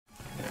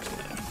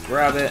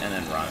grab it and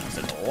then run.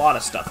 There's a lot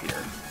of stuff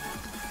here.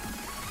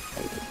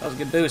 That was a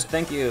good boost,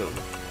 thank you.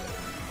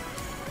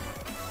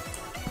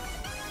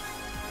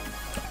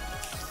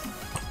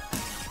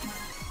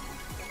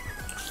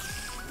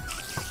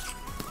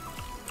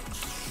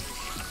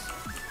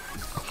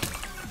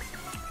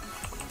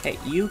 Hey,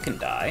 you can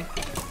die.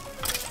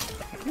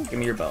 Give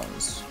me your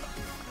bones.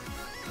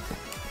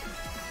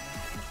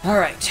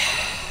 Alright,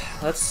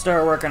 let's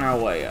start working our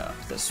way up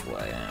this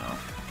way now.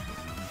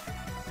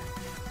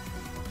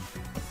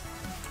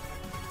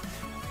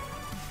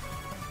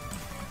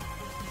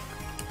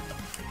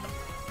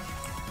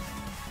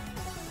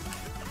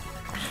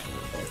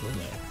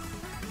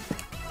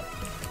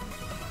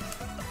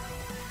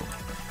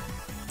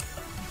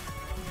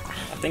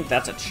 I think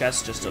that's a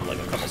chest just of like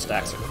a couple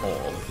stacks of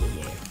coal.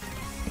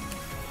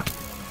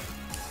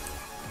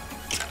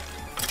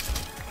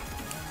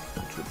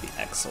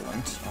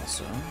 Excellent,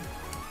 also.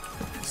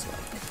 It's like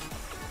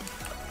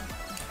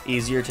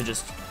easier to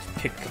just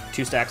pick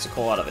 2 stacks of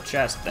coal out of a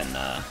chest than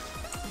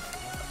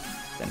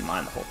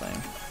mine the whole thing.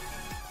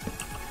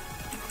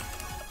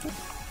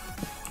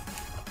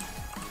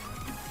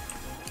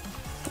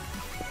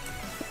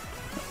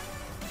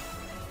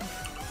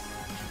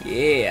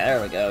 Yeah,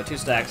 there we go. 2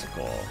 stacks of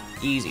coal.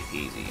 Easy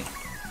peasy.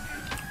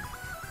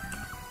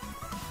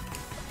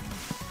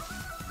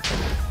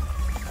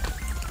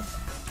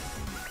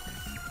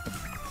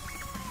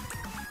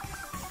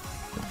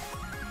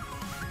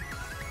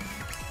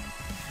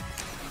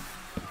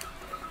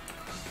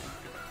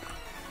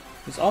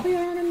 Is all the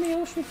iron in the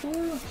ocean floor?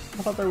 I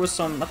thought there was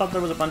some. I thought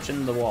there was a bunch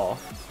in the wall.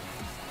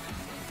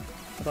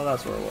 I thought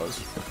that's where it was.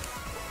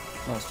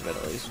 Most of it,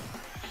 at least.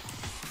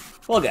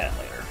 We'll get it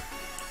later.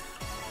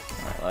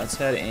 Alright, let's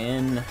head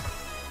in.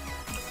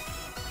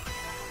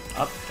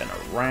 Up and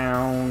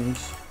around.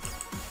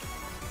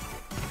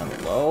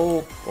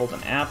 Hello.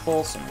 Golden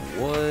apple, some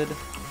wood.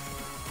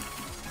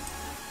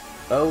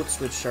 Boats,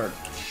 which are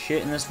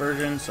shit in this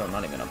version, so I'm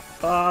not even gonna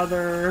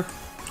bother.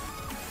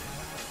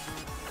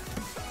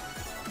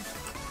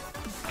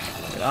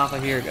 Get off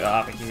of here, get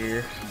off of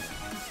here.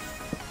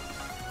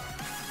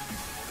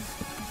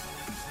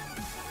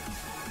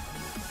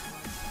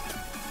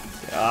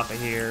 Get off of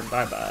here,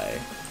 bye-bye.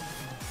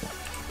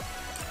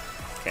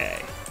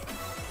 Okay.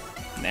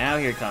 Now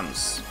here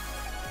comes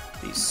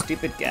these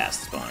stupid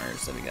gas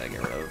spawners that we gotta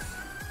get rid of.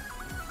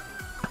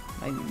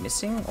 Am I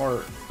missing,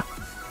 or...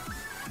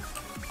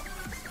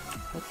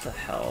 what the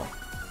hell?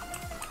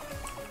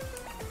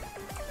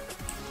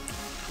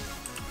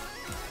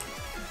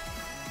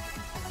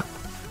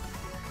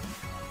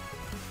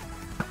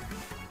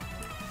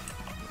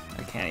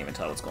 I can't even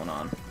tell what's going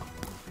on.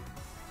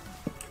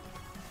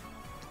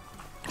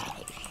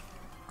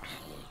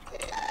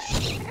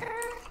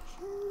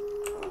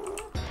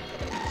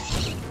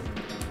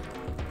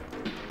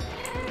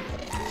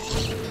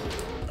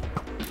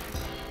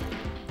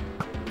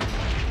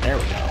 There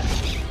we go.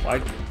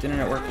 Why didn't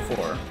it work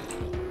before?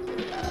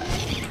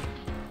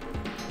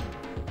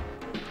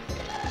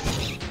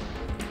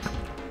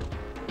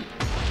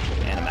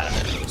 And I'm out of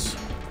arrows.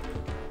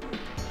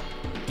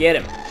 Get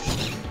him!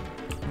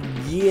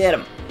 Get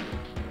him!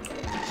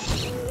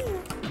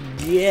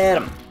 Get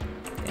him!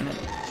 Damn it.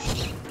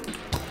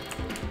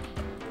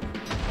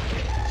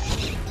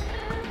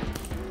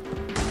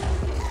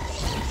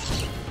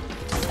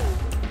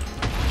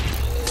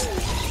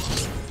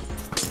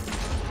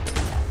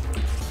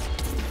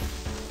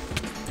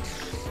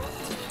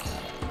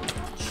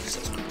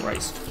 Jesus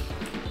Christ.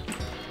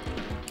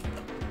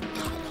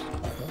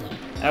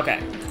 Okay.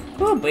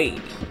 Oh,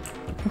 baby.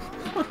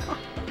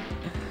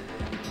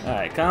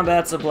 Alright,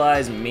 combat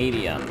supplies,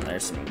 medium.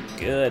 There's some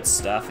good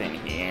stuff in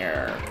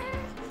here.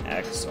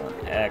 Excellent,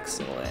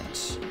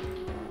 excellent.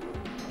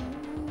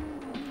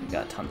 We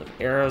got tons of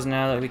arrows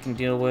now that we can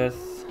deal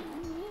with.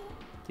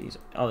 These,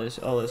 all this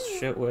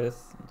shit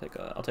with.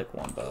 I'll take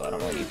one bow. I don't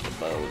really need the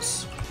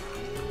bows.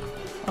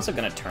 I'm also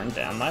gonna turn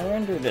down my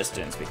render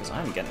distance because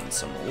I'm getting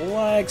some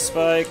lag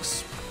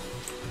spikes.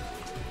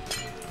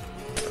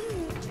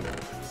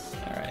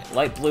 Alright,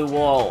 light blue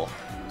wool.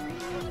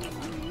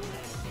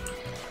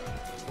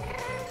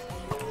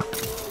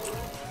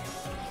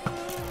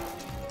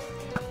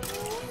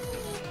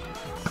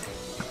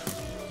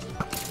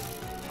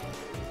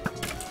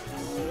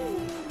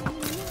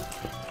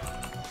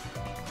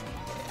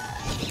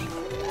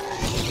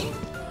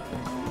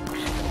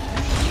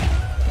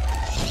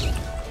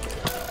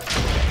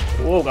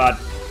 Oh god.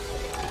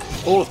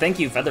 Oh, thank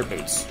you, feather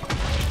boots.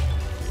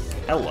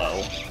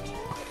 Hello.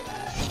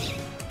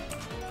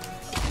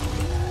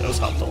 Those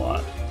helped a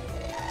lot.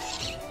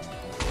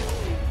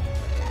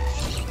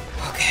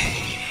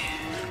 Okay.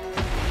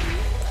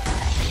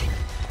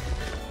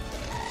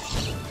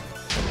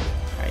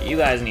 Alright, you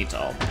guys need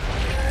to all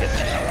get the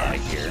hell out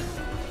of here.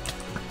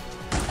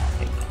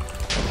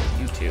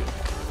 Hey, you too.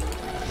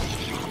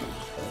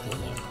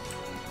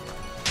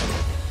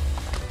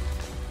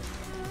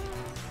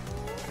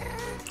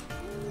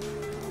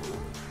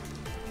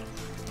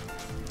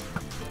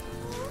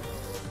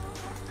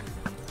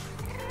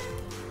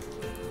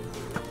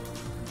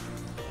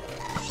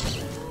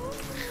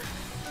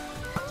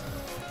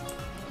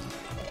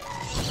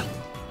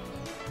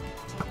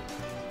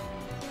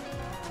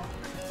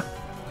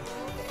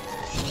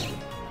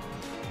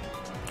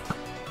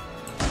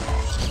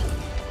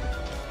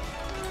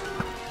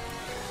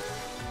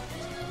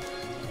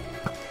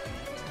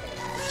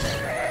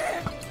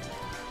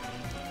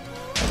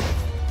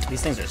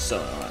 These things are so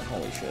annoying.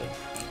 Holy shit.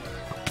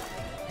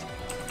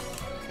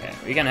 Okay,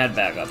 we can head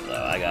back up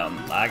though. I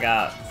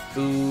got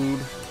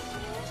food.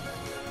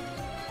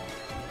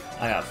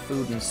 I got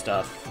food and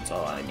stuff. That's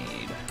all I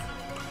need.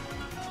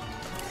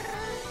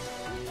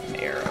 And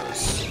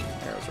arrows.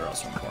 Arrows are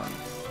also important.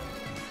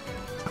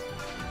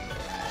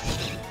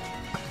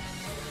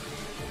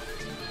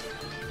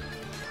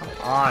 Come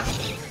on.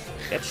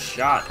 Get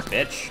shot,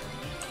 bitch.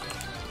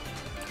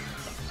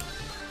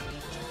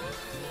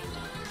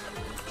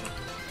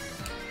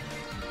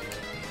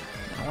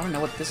 I want to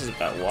know what this is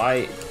about.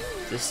 Why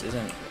this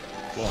isn't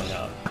blowing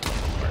up.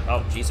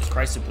 Oh, Jesus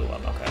Christ, it blew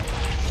up. Okay.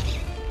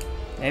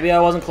 Maybe I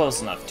wasn't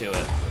close enough to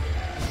it.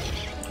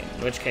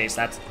 In which case,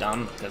 that's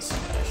dumb, because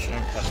I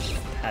shouldn't have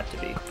had to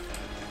be.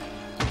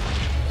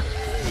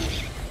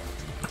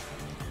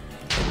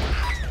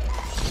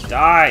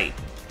 Die!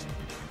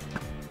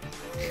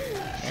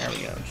 There we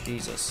go.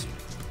 Jesus.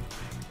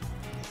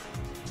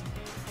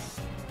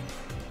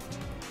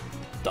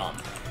 Dumb.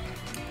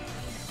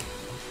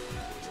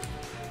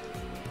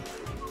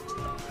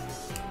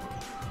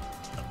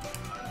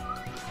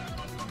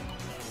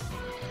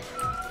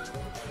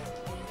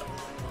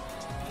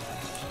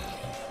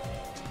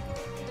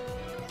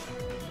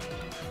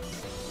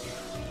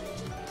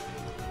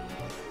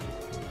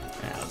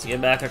 Let's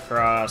get back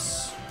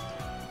across.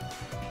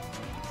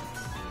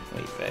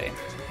 Wait, Faye.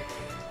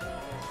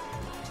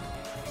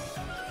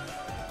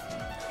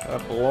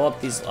 Gotta blow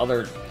up these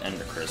other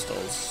ender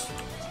crystals.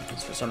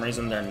 Because for some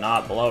reason they're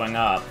not blowing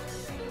up.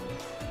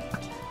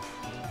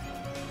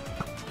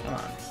 Come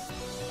on.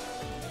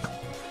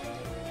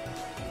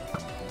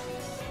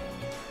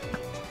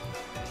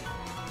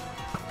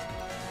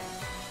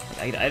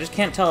 I just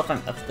can't tell if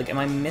I'm like, am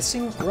I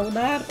missing real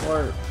bad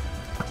or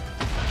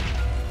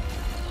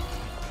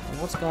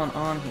what's going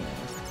on here?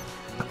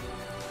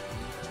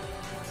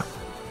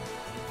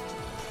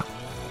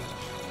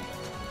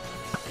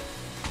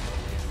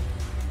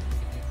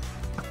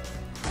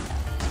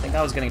 I think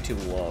I was getting too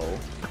low.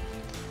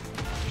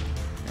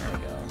 There we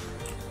go.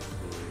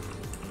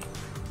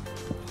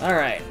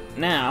 Alright,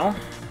 now,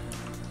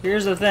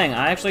 here's the thing.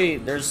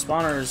 There's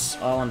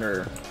spawners all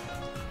under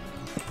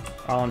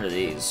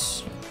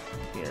these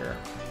here.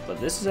 But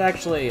this is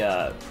actually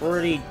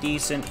pretty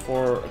decent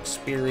for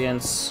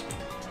experience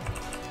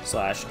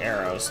slash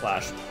arrow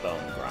slash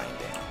bone grinding.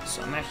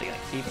 So I'm actually going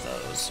to keep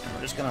those. And we're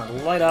just going to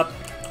light up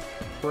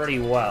pretty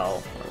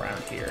well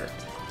around here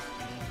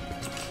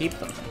to keep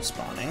them from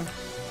spawning.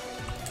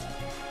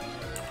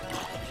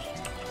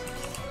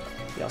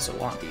 We also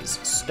want these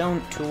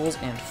stone tools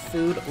and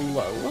food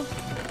low.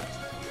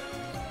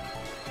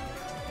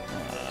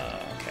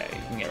 Okay,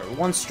 you can get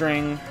one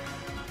string.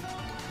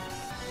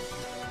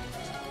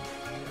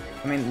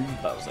 I mean,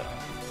 bows, I don't.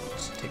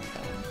 Just take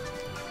that.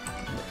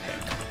 Okay.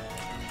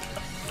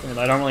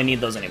 I don't really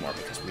need those anymore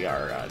because we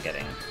are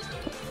getting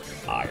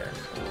iron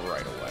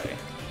right away.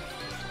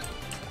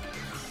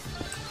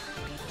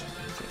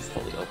 Should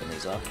fully open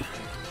these up.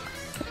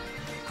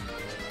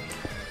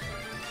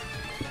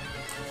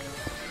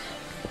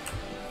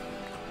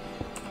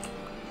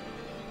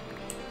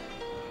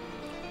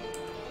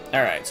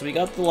 Alright, so we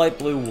got the light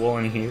blue wool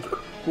in here.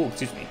 Ooh,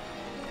 excuse me.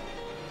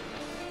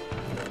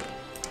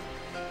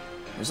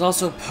 There's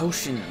also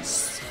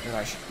potions that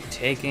I should be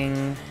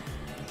taking.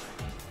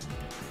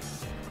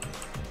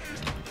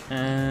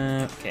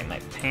 Okay, my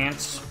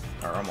pants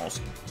are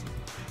almost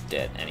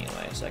dead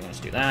anyway, so I can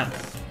just do that.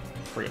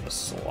 Free up a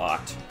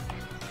slot.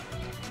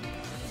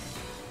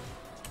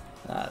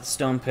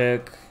 Stone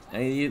pick.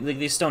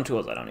 These stone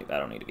tools I don't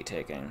need to be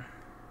taking.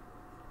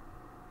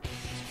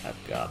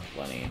 I've got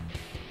plenty.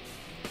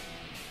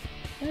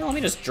 Let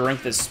me just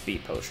drink this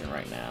speed potion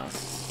right now.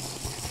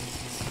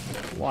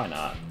 Why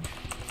not?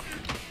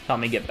 Help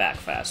me get back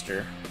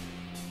faster.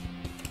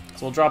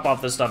 So we'll drop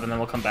off this stuff and then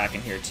we'll come back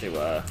in here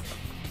to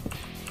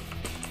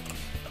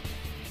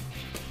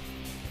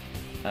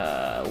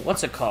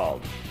what's it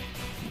called?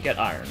 Get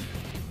iron.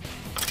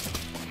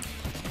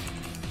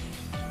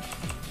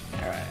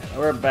 Alright,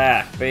 we're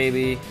back,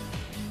 baby.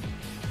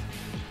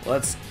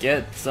 Let's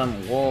get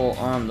some wool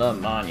on the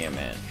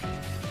monument.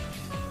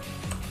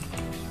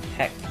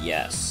 Heck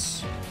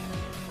yes.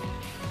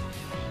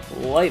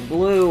 Light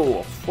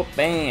blue.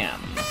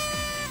 Bam.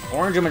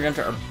 Orange and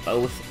magenta are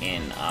both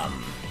in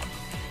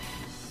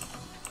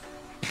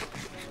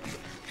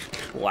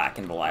black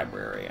in the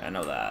library. I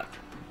know that.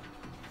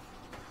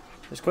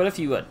 There's quite a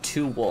few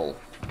 2 wool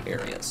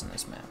areas in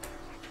this map.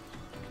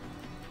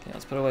 Okay,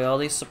 let's put away all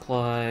these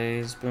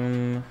supplies.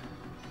 Boom.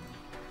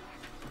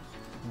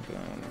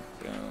 Boom.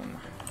 Boom.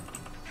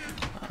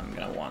 I'm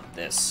gonna want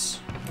this.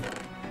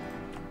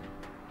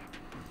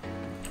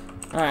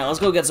 Alright, let's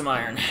go get some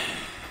iron.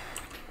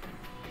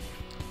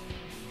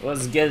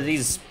 Let's get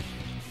these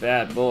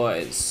bad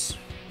boys.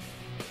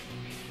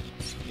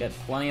 Let's get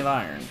plenty of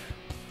iron.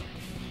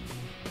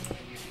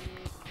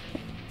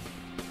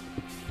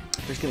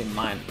 We're just gonna be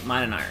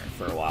mining iron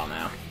for a while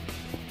now.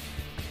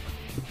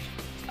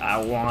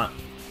 I want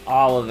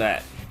all of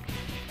that.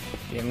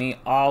 Give me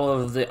all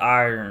of the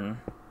iron.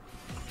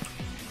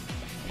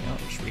 You know,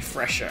 we should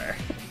refresher.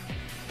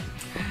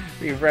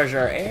 Refresh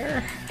our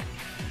air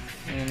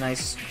in a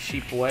nice,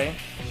 cheap way.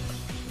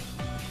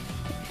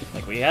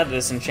 Like, we had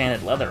this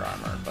enchanted leather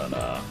armor, but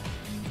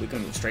we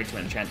can move straight to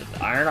enchanted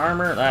iron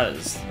armor.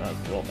 That's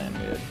cool, man,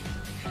 dude.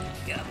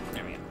 Yeah,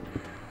 there we go.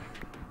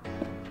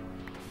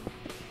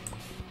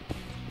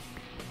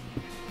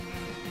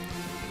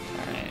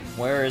 Alright,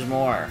 where is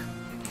more?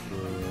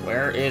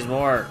 Where is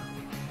more?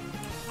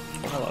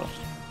 Oh, hello.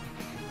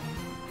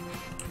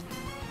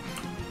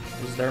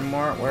 Is there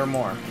more? Where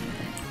more?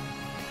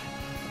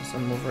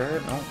 Some over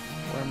here? No.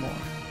 Where more?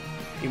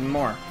 Even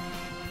more.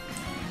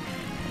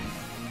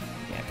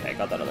 Yeah, okay, I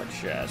got that other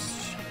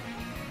chest.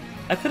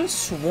 I could have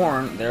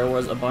sworn there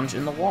was a bunch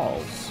in the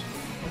walls.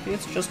 Maybe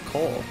it's just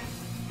coal.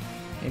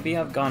 Maybe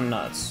I've gone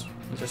nuts.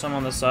 Is there some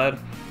on this side?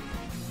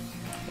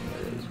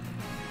 There is.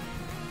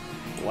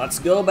 Let's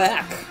go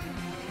back.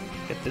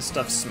 Get this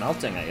stuff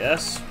smelting, I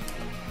guess.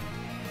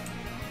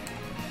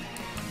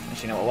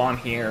 Actually, you know what? While I'm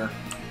here,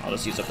 I'll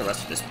just use up the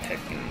rest of this pick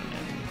and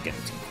get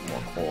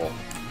more coal.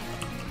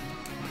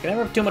 You can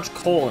never have too much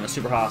coal in a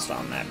super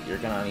hostile map. You're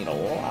gonna need a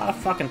lot of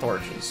fucking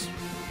torches.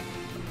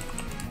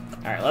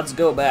 Alright, let's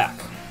go back.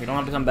 We don't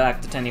have to come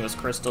back to tenuous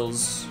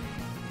crystals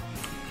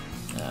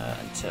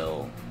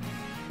until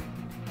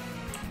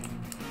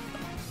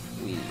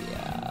we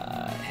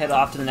head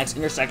off to the next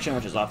intersection,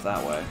 which is off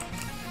that way.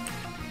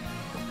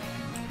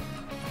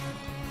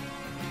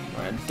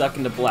 We're gonna duck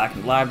into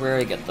Blackened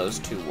Library, get those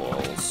 2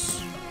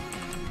 walls.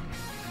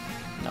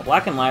 Now,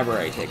 Blackened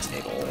Library takes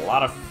a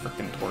lot of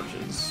frickin'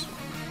 torches.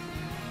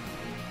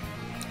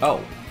 Oh,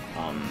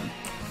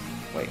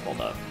 wait, hold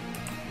up.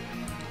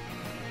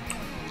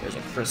 There's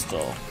a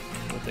crystal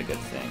with a good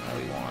thing that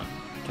we want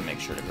to make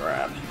sure to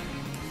grab.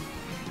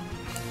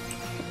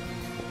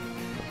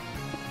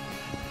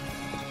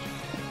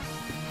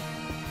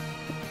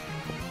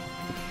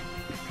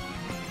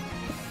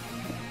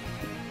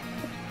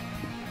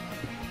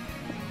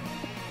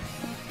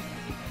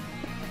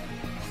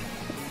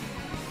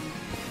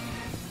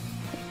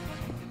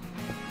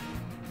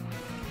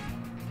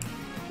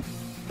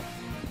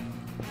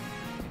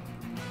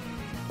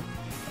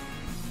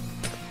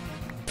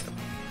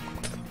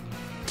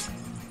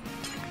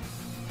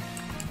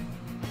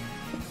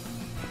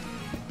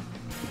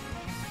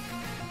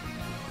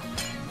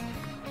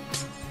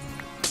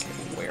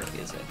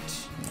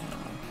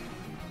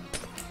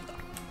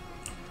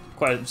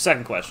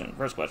 Second question.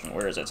 First question,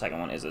 where is it? Second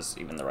one, is this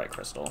even the right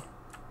crystal?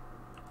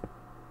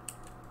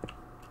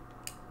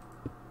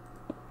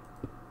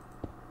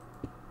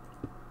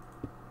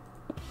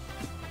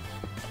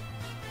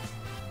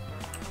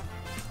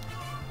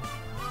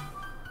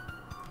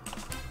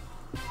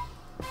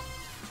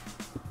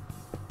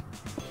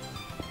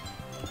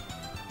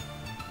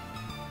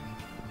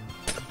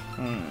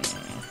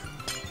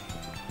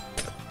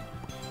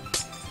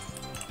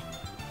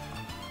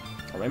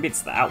 Or maybe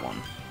it's that one.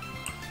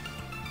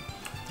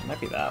 It might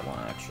be that one,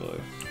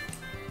 actually.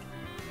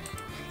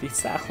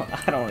 It's that one.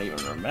 I don't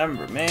even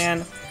remember,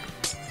 man.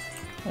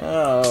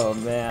 Oh,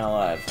 man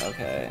alive.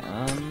 Okay,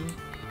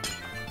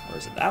 or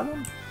is it that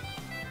one?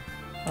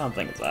 I don't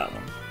think it's that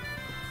one.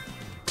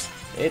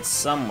 It's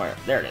somewhere.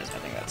 There it is. I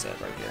think that's it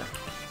right here.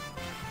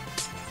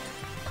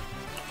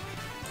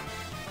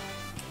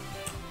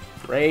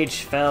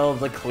 Rage fell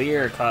the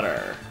clear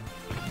cutter.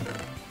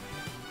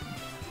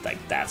 Like,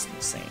 that's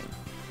insane.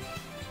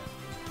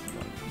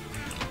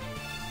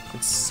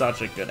 It's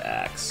such a good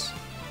axe.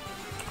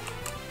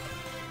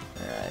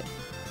 Alright.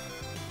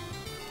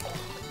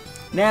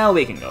 Now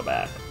we can go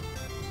back.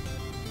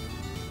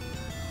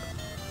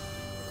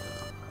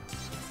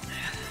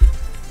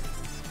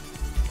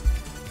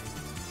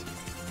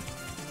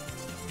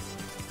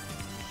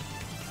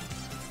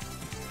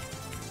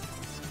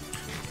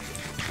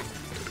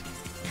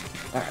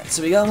 Alright,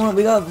 so we got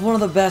one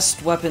of the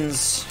best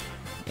weapons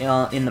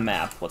in the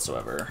map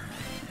whatsoever.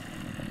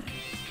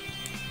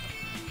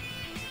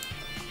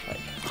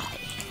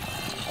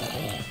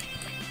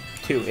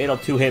 It'll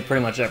two-hit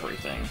pretty much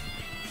everything.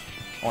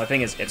 Only thing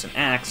is, it's an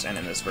axe, and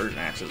in this version,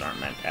 axes aren't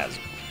meant as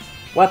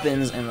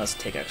weapons and thus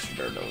take extra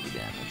durability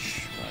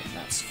damage. But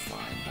that's fine.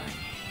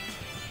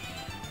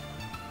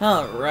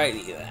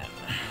 Alrighty then.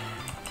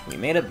 We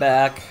made it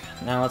back.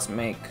 Now let's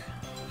make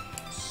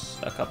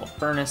a couple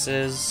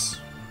furnaces.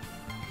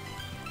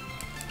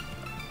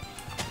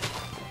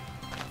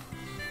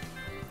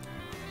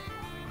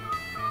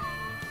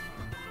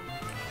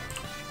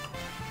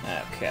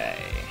 Okay.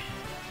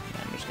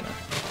 I'm just gonna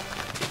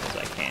do as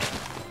I can.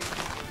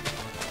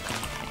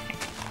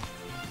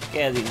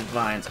 Get these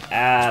vines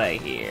out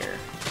of here.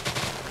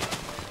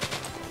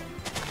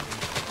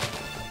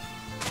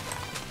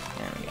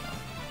 There we go.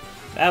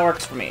 That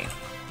works for me.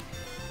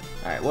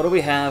 Alright, what do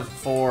we have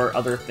for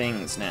other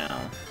things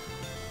now?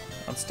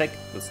 Let's take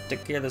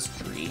care of this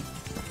tree.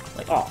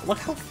 Like, oh, look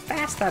how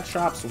fast that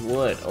chops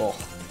wood. Oh,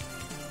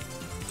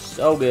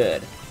 so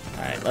good.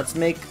 Alright, let's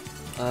make,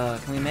 can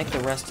we make the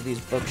rest of these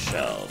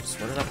bookshelves?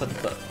 Where did I put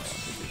the books?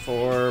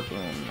 Before,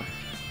 boom.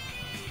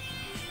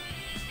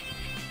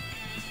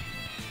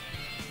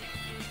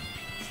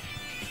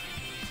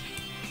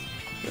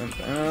 Boom,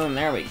 boom,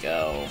 there we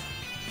go.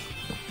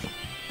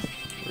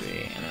 3,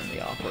 and then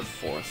the awkward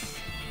 4th.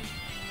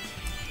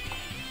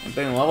 And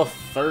boom, level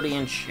 30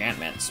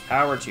 enchantments.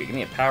 Power 2. Give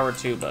me a power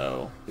 2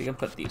 bow. We can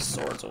put these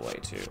swords away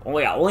too. Oh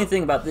yeah, only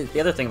thing about the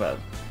other thing about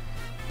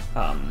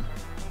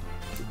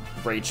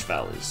Rage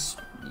Spell is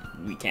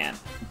we can't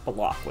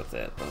block with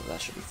it, but that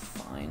should be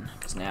fine.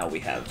 Because now we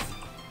can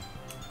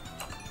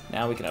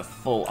have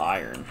full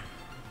iron.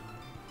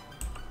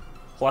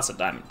 Plus a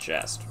diamond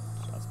chest.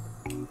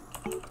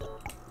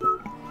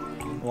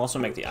 We'll also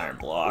make the iron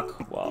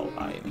block while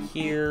I am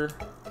here.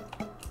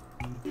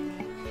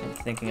 I'm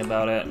thinking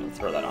about it, and we'll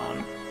throw that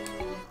on.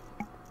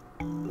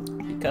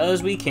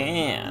 Because we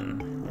can.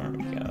 There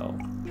we go.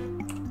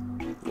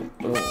 Boom,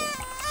 boom.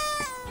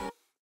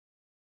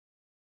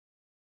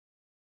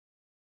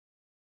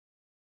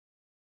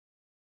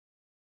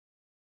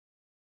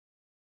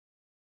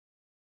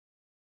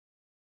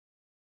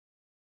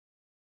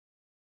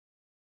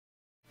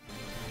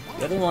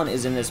 The other one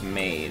is in this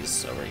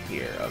maze over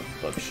here of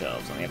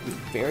bookshelves, and we have to be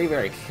very,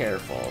 very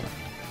careful.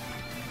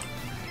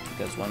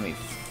 Because when we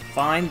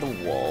find the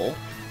wool,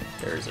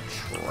 there's a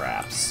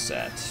trap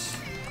set.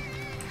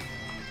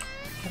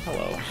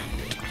 Hello. I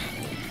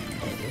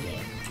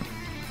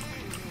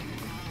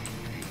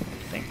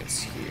think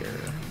it's here.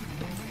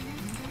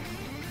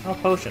 Oh,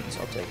 potions.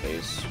 I'll take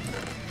these. So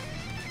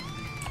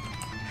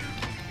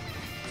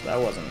that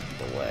wasn't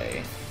the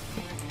way.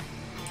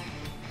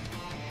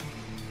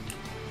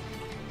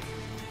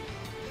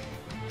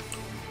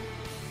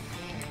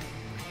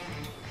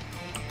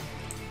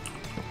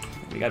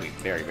 We gotta be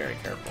very, very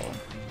careful.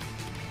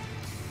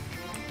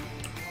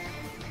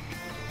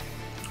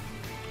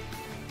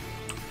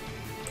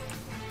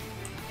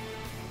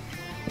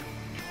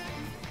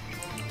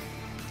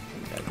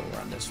 We gotta go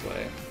around this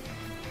way.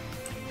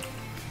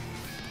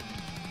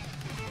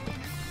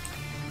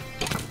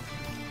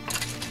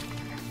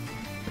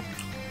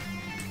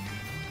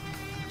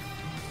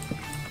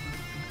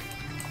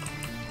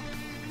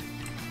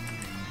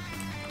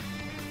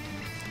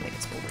 I think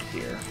it's over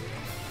here.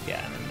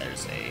 Yeah, and then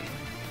there's a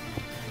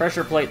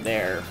pressure plate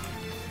there. I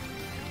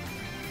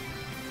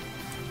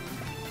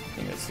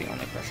think that's the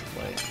only pressure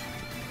plate.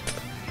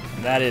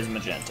 And that is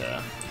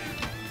magenta.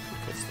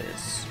 Because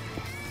there's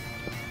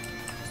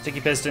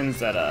sticky pistons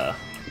that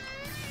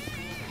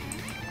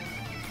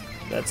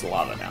that's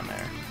lava down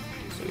there.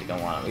 So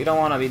we don't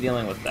wanna be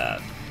dealing with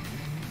that.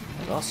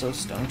 There's also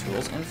stone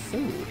tools and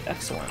food.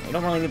 Excellent. We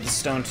don't really need the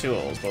stone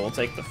tools, but we'll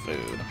take the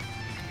food.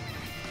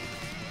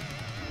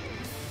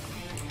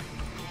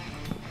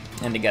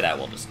 And to get out,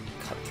 we'll just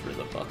cut through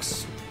the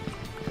books.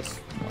 Because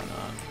why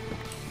not?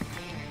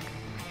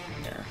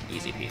 There,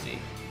 easy peasy.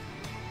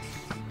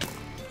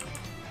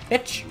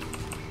 Bitch!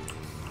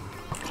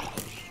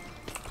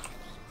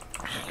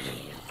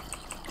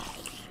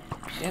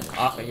 Get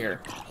off of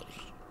here.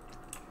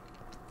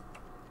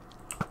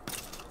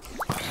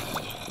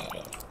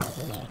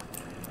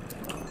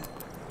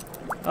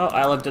 Oh,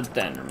 I looked at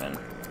the Enderman.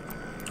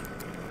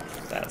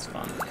 That's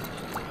fun.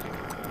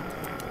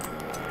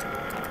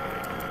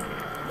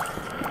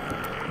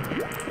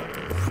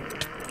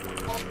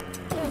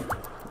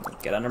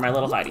 Get under my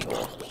little hidey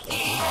hole.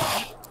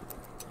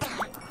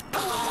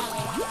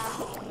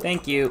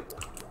 Thank you.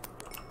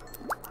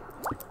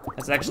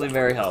 That's actually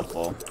very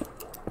helpful.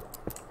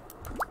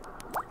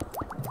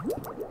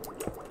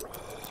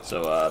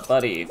 So,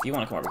 buddy, if you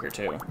want to come over here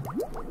too.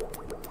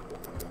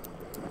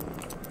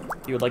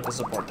 If you would like to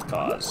support the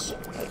cause,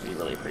 that'd be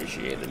really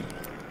appreciated.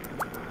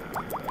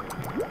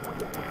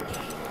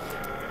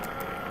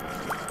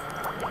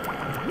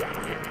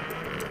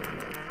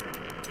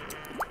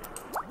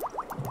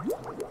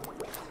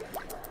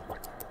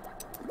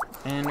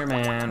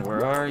 Enderman,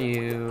 where are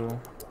you?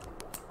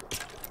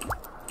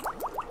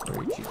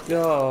 Where'd you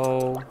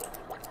go?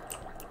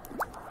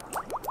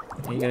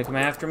 Are you gonna come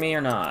after me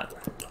or not?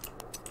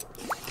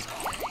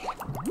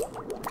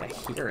 I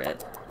hear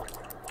it.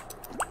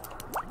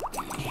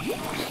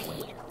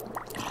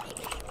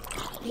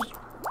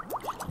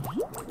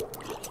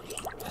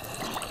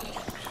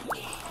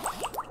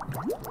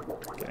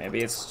 Okay,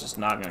 maybe it's just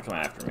not gonna come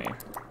after me.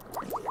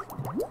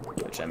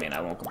 Which, I mean, I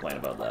won't complain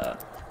about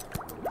that.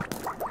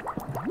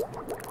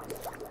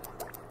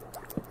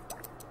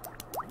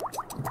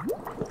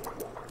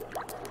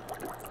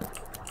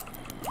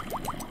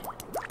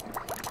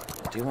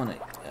 I do want to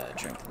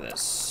drink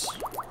this.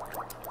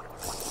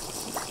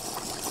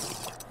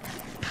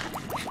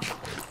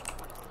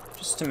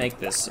 Just to make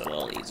this a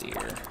little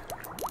easier.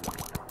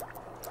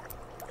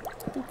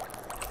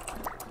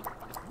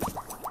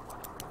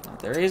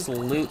 There is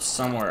loot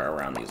somewhere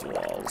around these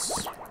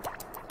walls.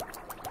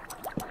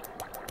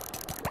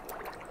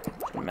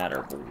 No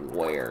matter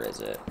where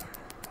is it.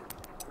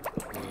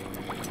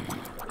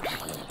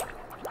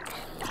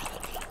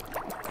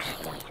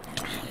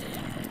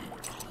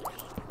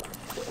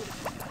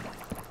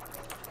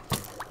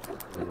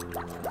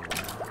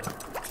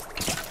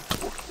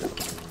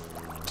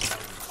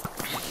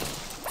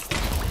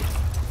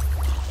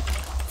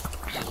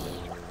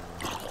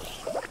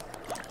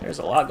 There's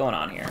a lot going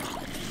on here.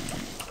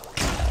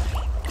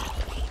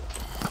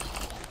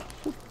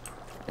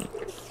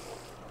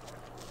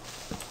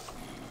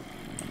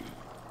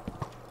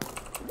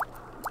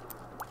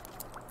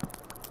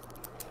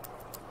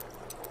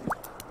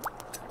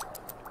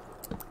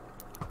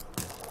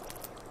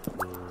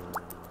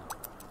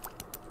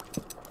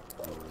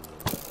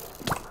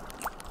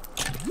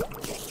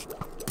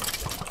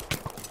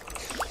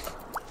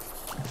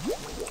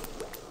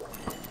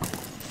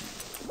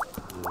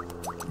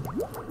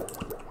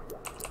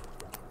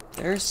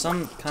 There's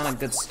some kind of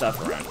good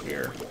stuff around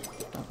here.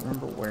 Don't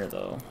remember where,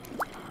 though.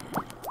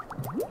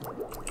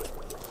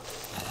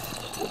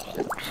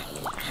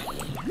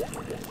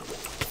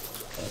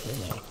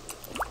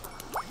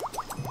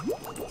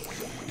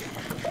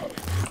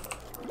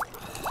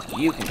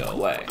 You can go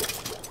away.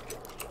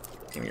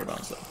 Give me your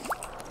bones, though.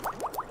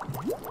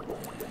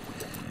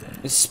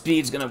 His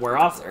speed's gonna wear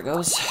off. There it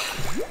goes.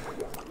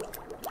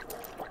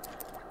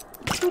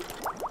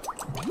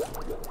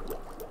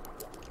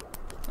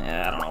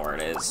 Yeah, I don't know where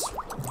it is.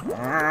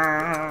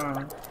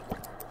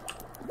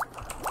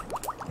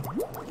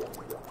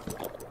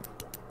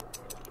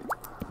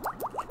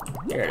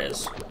 Here it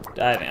is.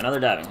 Diving. Another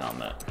diving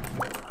helmet.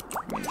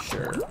 I mean,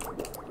 sure.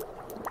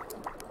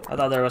 I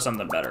thought there was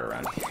something better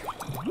around here.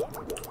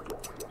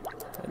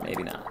 But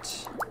maybe not.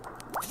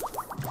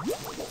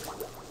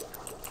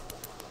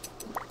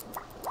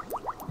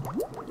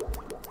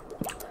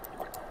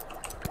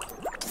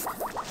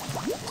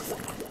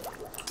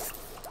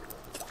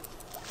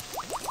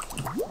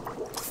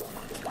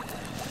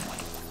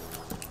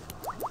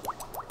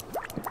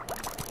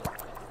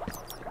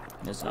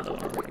 There's another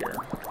one over here.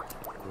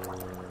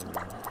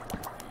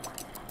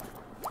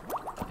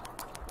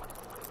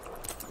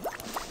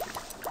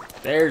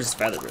 There's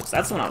feather roots.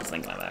 That's the one I was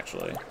thinking of,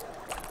 actually.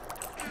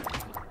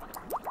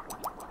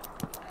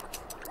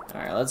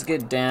 Alright, let's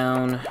get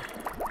down.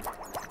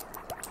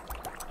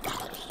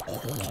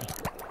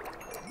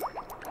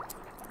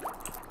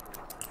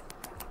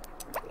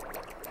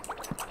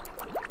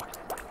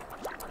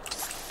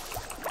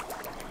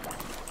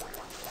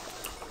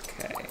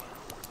 Okay.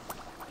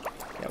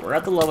 Yeah, we're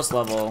at the lowest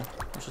level.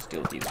 Let's just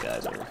deal with these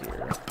guys over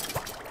here.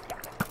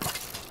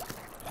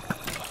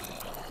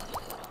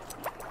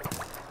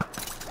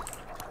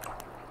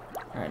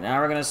 Alright,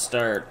 now we're gonna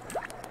start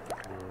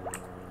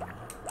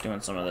doing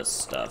some of this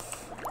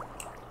stuff.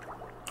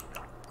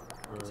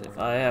 So if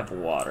I have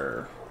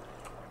water,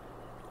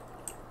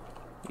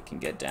 we can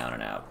get down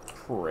and out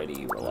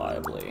pretty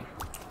reliably.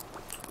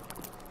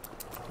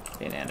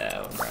 In and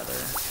out, rather.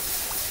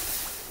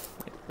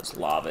 This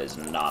lava is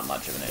not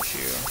much of an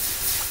issue.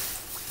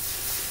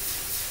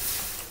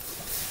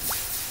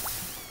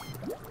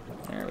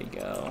 There we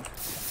go.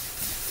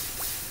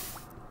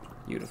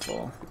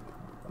 Beautiful.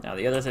 Now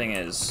the other thing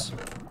is,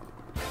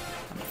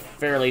 I'm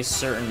fairly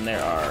certain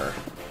there are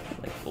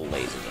like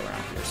blazes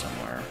around here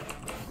somewhere.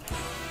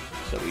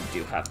 So we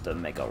do have to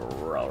make a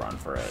real run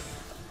for it.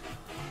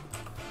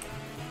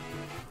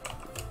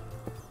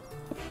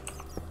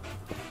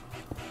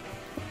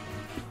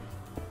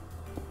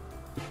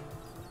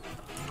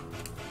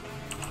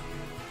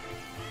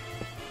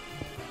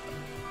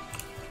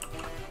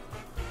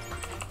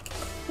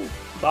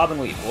 Bob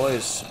and weed,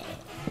 boys.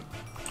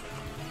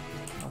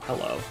 Oh,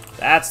 hello.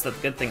 That's the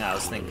good thing I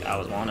was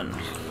wanting.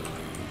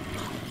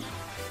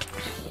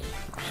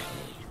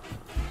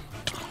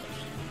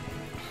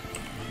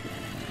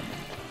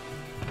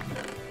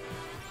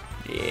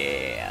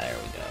 Yeah, there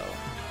we go.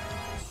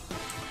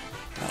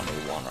 Only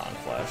one round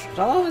flesh.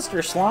 Hello,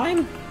 Mr.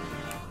 Slime.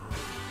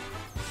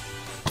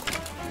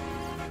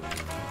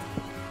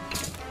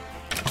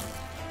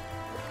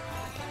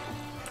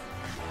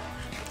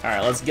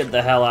 Alright, let's get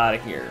the hell out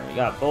of here. We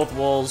got both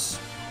wolves.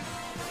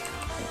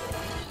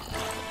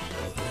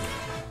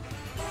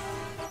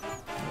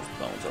 There's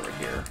bones over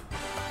here.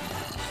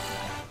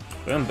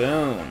 Boom,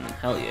 boom.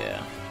 Hell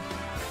yeah.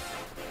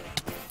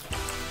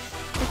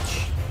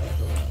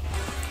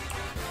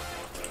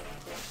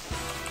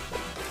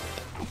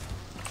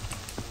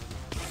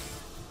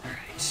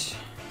 Alright.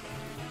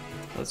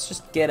 Let's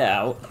just get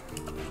out.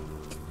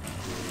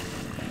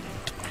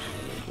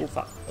 Oh,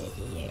 fuck.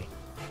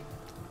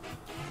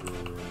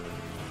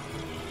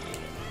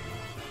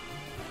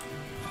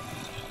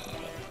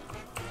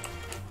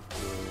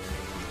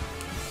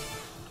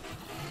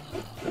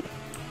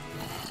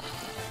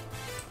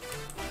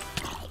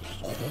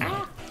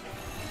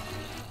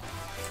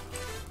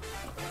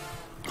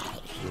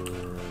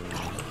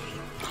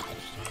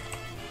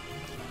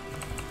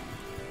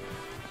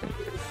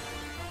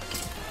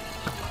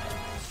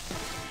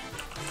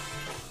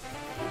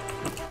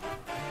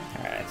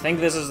 I think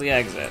this is the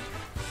exit.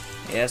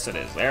 Yes, it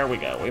is. There we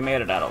go. We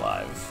made it out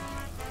alive.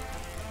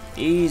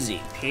 Easy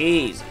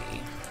peasy.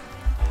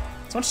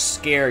 It's much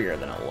scarier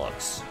than it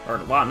looks.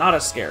 Or, well, not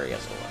as scary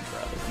as it looks,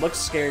 rather. It looks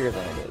scarier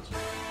than it is.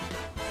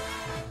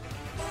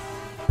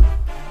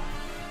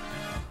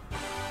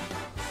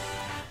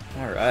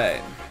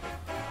 Alright.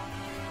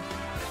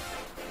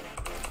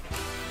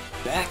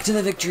 Back to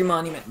the Victory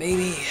Monument,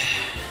 baby.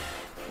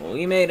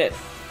 We made it.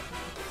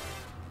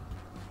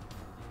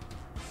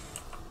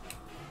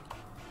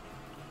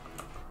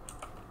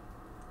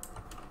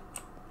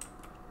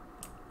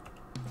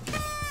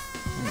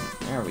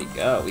 There we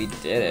go. We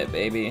did it,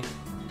 baby.